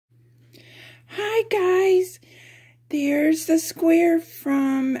Hi guys, there's the square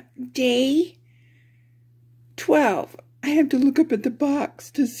from day 12. I have to look up at the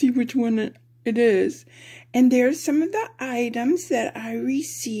box to see which one it is. And there's some of the items that I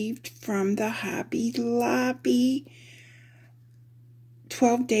received from the Hobby Lobby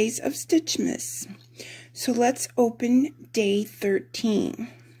 12 Days of Stitchmas. So let's open day 13.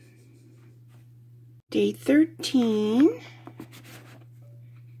 Day 13.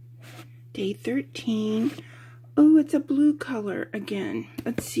 Day 13. Oh, it's a blue color again.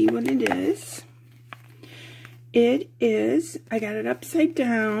 Let's see what it is. It is, I got it upside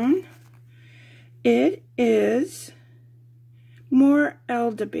down. It is more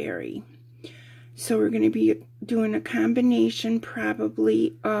elderberry. So we're going to be doing a combination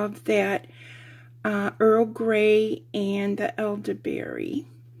probably of that Earl Grey and the elderberry.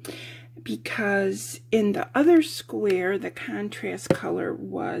 Because in the other square, the contrast color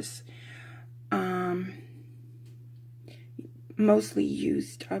was mostly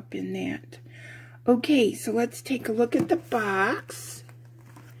used up in that. Okay, so let's take a look at the box.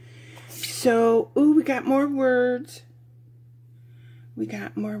 So, ooh, we got more words. We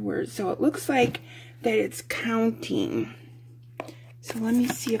got more words. So it looks like that it's counting. So let me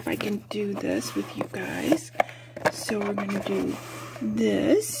see if I can do this with you guys. So we're going to do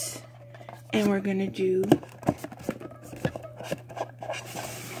this. And we're going to do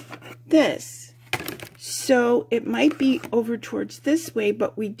this. So it might be over towards this way,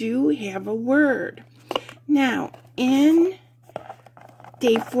 but we do have a word. Now, in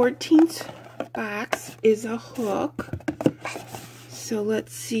day 14's box is a hook. So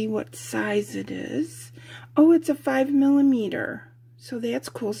let's see what size it is. Oh, it's a 5mm. So that's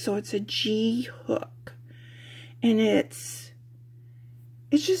cool. So it's a G hook. And it's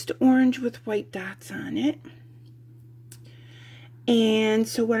just orange with white dots on it. And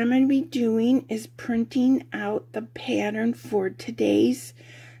so what I'm going to be doing is printing out the pattern for today's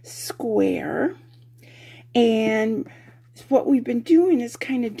square. And what we've been doing is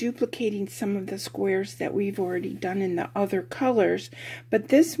kind of duplicating some of the squares that we've already done in the other colors. But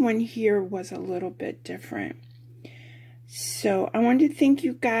this one here was a little bit different. So I wanted to thank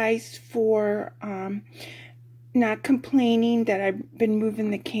you guys for not complaining that I've been moving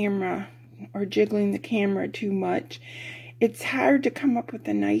the camera or jiggling the camera too much. It's hard to come up with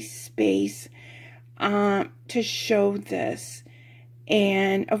a nice space to show this.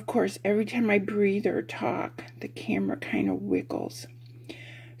 And of course, every time I breathe or talk, the camera kind of wiggles.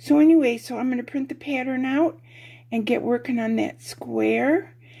 So anyway, so I'm going to print the pattern out and get working on that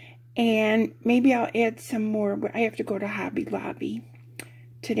square. And maybe I'll add some more. I have to go to Hobby Lobby.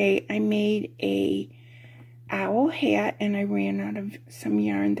 Today I made a owl hat and I ran out of some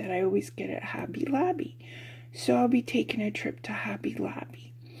yarn that I always get at Hobby Lobby. So I'll be taking a trip to Hobby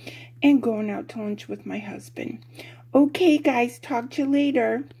Lobby and going out to lunch with my husband. Okay, guys, talk to you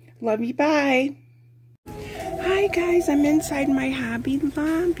later. Love you, bye. Hi, guys, I'm inside my Hobby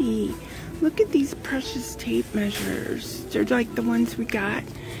Lobby. Look at these precious tape measures. They're like the ones we got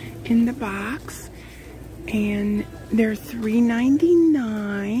in the box. And they're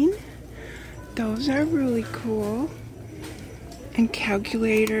 $3.99. Those are really cool. And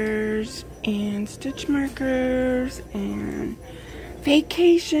calculators and stitch markers and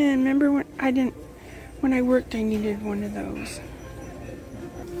vacation. Remember when I worked, I needed one of those.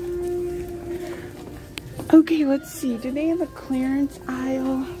 Okay, let's see. Do they have a clearance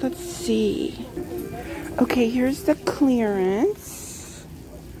aisle? Let's see. Okay, here's the clearance.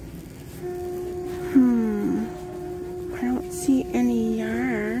 I don't see any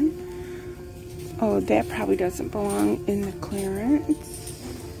yarn. Oh, that probably doesn't belong in the clearance.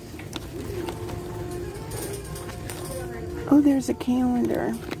 Oh, there's a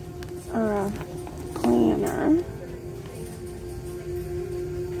calendar or a planner.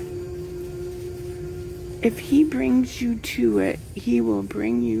 If he brings you to it, he will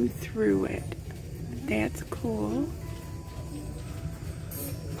bring you through it. That's cool.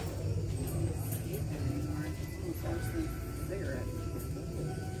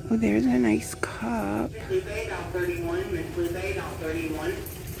 Oh, there's a nice cup.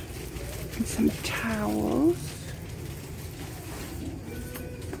 And some towels.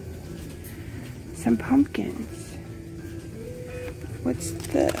 Some pumpkins. What's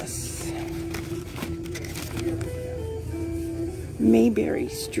this? Mayberry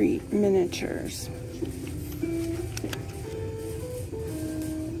Street miniatures.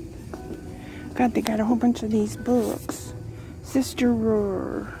 God, they got a whole bunch of these books. Sister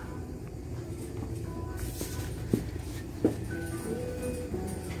Roar.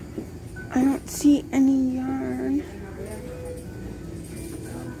 I don't see any yarn.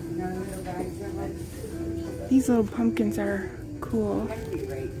 These little pumpkins are cool.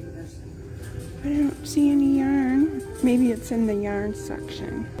 I don't see any yarn. Maybe it's in the yarn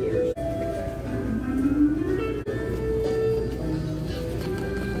section.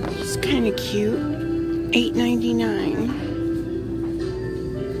 It's kind of cute.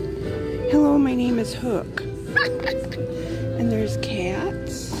 $8.99. Hello, my name is Hook. And there's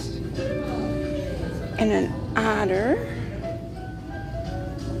cats. And an otter.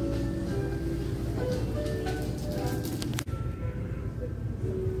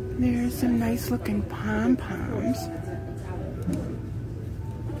 There's some nice looking pom-poms.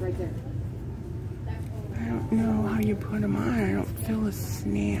 Right there. I don't know how you put them on. I don't feel a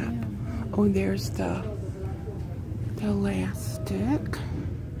snap. Oh, there's the elastic.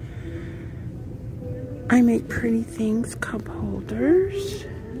 I make pretty things, cup holders.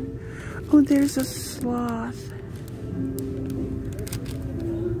 Oh, there's a sloth.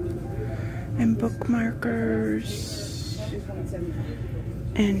 And bookmarkers.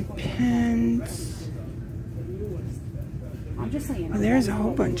 And pens. I'm just saying. Oh, there's a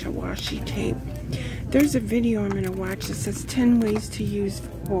whole bunch of washi tape. There's a video I'm going to watch that says 10 ways to use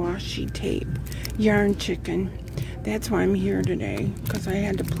washi tape. Yarn Chicken. That's why I'm here today, because I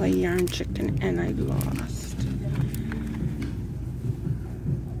had to play Yarn Chicken and I lost.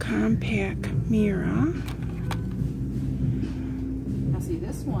 Compact mirror. Now see,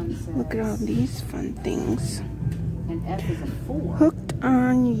 this one says. Look at all these fun things. And F is a 4. Hooked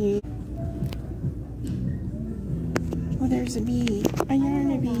on you. Oh, there's a bee. A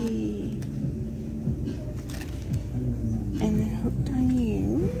yarn bee. And then hooked on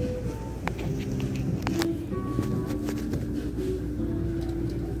you.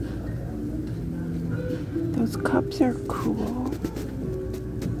 Those cups are cool.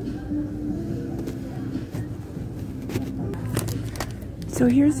 So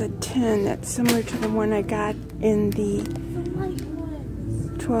here's a tin that's similar to the one I got in the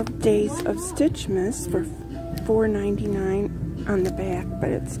 12 Days of Stitchmas for $4.99 on the back, but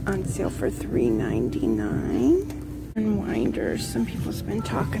it's on sale for $3.99. And winders. Some people's been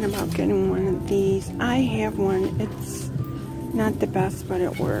talking about getting one of these. I have one. It's not the best, but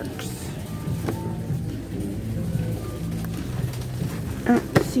it works. I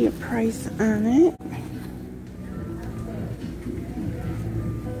don't see a price on it.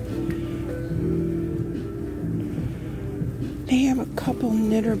 They have a couple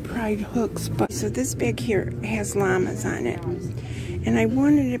Knitter Pride hooks, but so this bag here has llamas on it. And I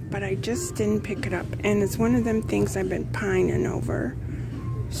wanted it, but I just didn't pick it up. And it's one of them things I've been pining over.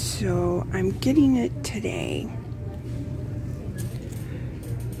 So I'm getting it today.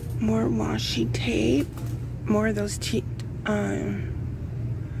 More washi tape. More of those tape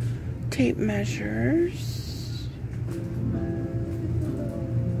measures.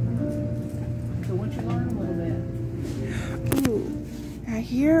 So once you learn a little bit. Ooh. Now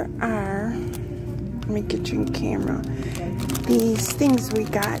here are, let me get you in camera. These things we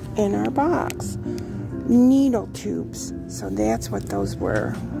got in our box. Needle tubes. So that's what those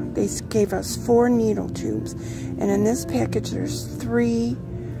were. They gave us 4 needle tubes. And in this package there's 3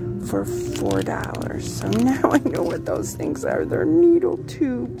 for $4. So now I know what those things are. They're needle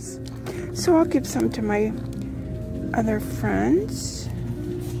tubes. So I'll give some to my other friends.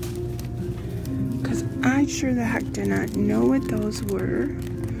 Because I sure the heck did not know what those were.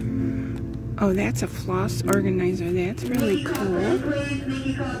 Oh, that's a floss organizer. That's really cool.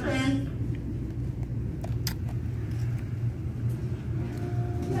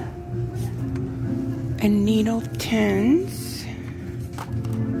 And needle tins.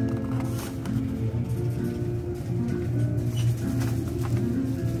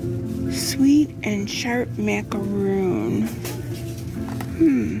 Sweet and sharp macaroon.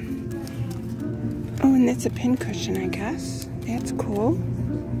 Oh, and that's a pin cushion, I guess. That's cool.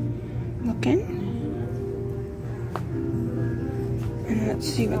 Looking. And let's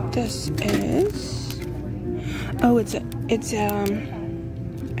see what this is. Oh, it's a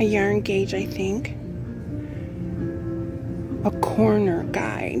yarn gauge, I think. A corner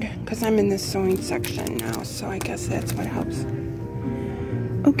guide, because I'm in the sewing section now, so I guess that's what helps.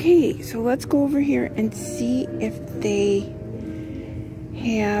 Okay, so let's go over here and see if they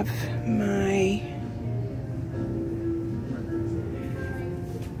have my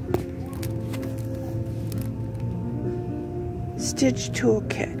stitch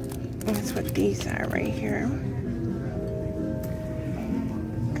toolkit. That's what these are right here.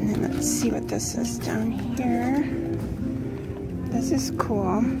 And then let's see what this is down here. This is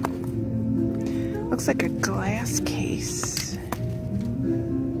cool. Looks like a glass case.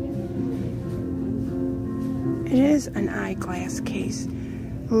 It is an eyeglass case.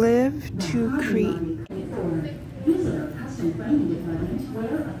 Live to create.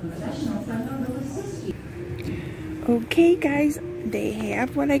 Okay guys, they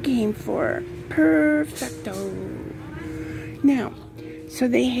have what I came for. Perfecto. Now, so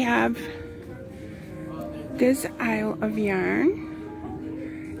they have this aisle of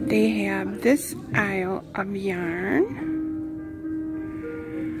yarn. They have this aisle of yarn.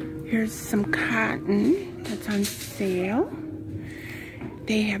 Here's some cotton that's on sale.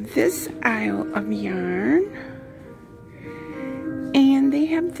 They have this aisle of yarn. And they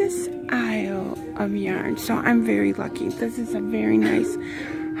have this aisle of yarn. So I'm very lucky. This is a very nice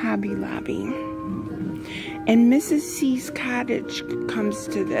Hobby Lobby. And Mrs. C's Cottage comes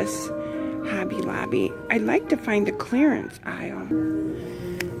to this Hobby Lobby. I'd like to find the clearance aisle.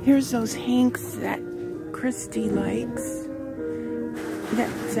 Here's those hanks that Christy likes.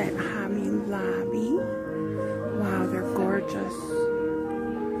 That's at Hobby Lobby. Wow, they're gorgeous.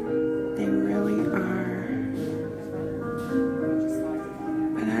 They really are.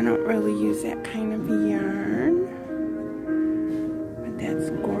 But I don't really use that kind of yarn. But that's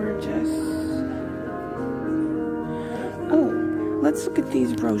gorgeous. Oh, let's look at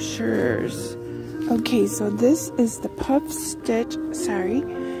these brochures. Okay, so this is the Puff Stitch,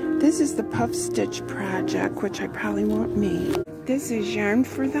 this is the Puff Stitch project, which I probably won't make. This is Yarn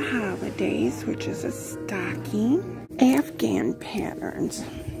for the Holidays, which is a stocking. Afghan patterns.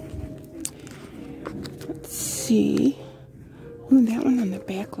 Let's see. Ooh, that one on the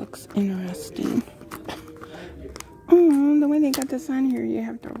back looks interesting. Oh, the way they got this on here, you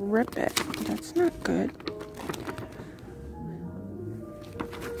have to rip it. That's not good.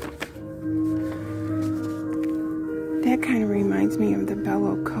 That kind of reminds me of the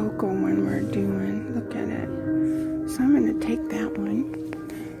Bello Coco one we're doing. Look at it. So I'm going to take that one.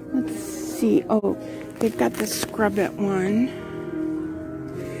 Let's see. Oh, they've got the Scrub It one.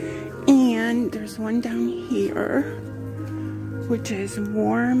 And there's one down here, which is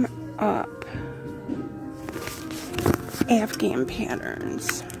Warm Up Afghan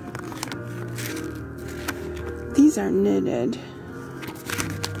patterns. These are knitted.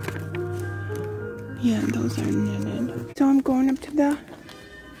 Yeah, those are knitted. So I'm going up to the...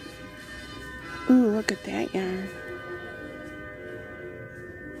 Ooh, look at that yarn.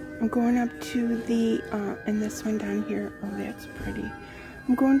 I'm going up to the, and this one down here. Oh, that's pretty.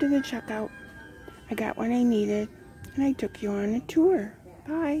 I'm going to the checkout. I got what I needed, and I took you on a tour.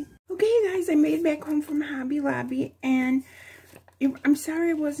 Bye. Okay, guys, I made it back home from Hobby Lobby, and I'm sorry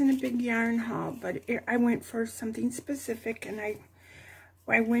it wasn't a big yarn haul, but I went for something specific, and I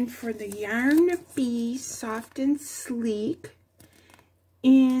went for the Yarn Bee Soft and Sleek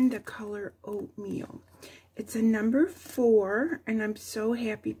in the color Oatmeal. It's a number 4, and I'm so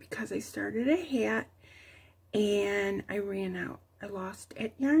happy because I started a hat, and I ran out. I lost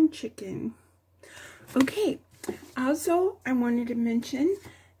at Yarn Chicken. Okay, also, I wanted to mention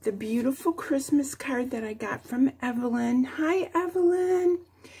the beautiful Christmas card that I got from Evelyn. Hi, Evelyn.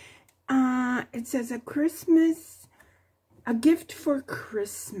 It says a gift for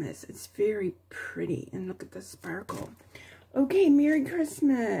Christmas. It's very pretty. And look at the sparkle. Okay, Merry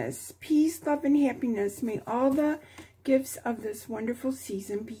Christmas. Peace, love, and happiness. May all the gifts of this wonderful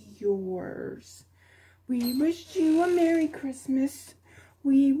season be yours. We wish you a Merry Christmas.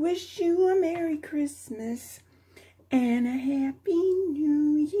 We wish you a Merry Christmas and a Happy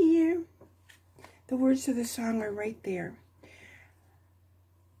New Year. The words of the song are right there.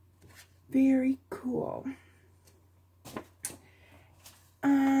 Very cool.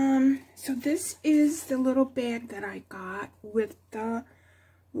 So this is the little bag that I got with the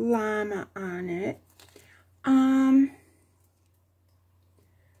llama on it.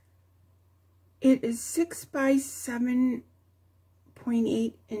 It is 6 by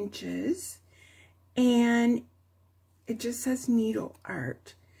 7.8 inches, and it just says needle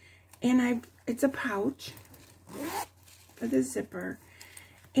art. And it's a pouch for the zipper.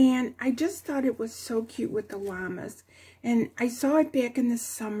 And I just thought it was so cute with the llamas. And I saw it back in the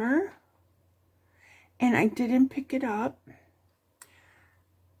summer, and I didn't pick it up.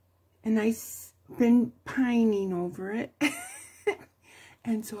 And I've been pining over it.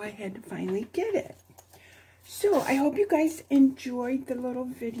 And so I had to finally get it. So I hope you guys enjoyed the little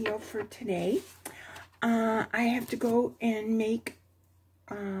video for today. I have to go and make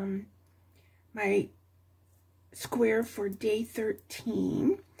my square for day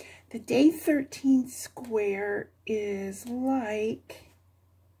 13. The day 13 square is like,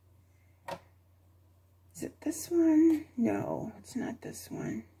 is it this one? No, it's not this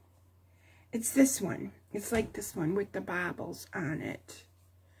one. It's this one. It's like this one with the bobbles on it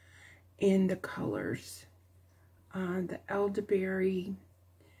in the colors. The elderberry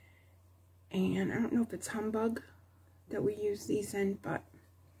And I don't know if it's Humbug that we use these in, but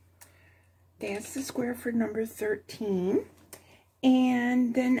that's the square for number 13.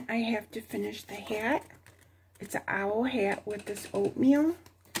 And then I have to finish the hat. It's an owl hat with this oatmeal.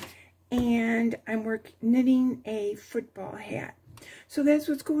 And I'm knitting a football hat. So that's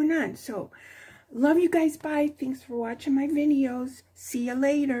what's going on. So, love you guys. Bye. Thanks for watching my videos. See you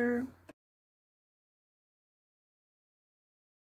later.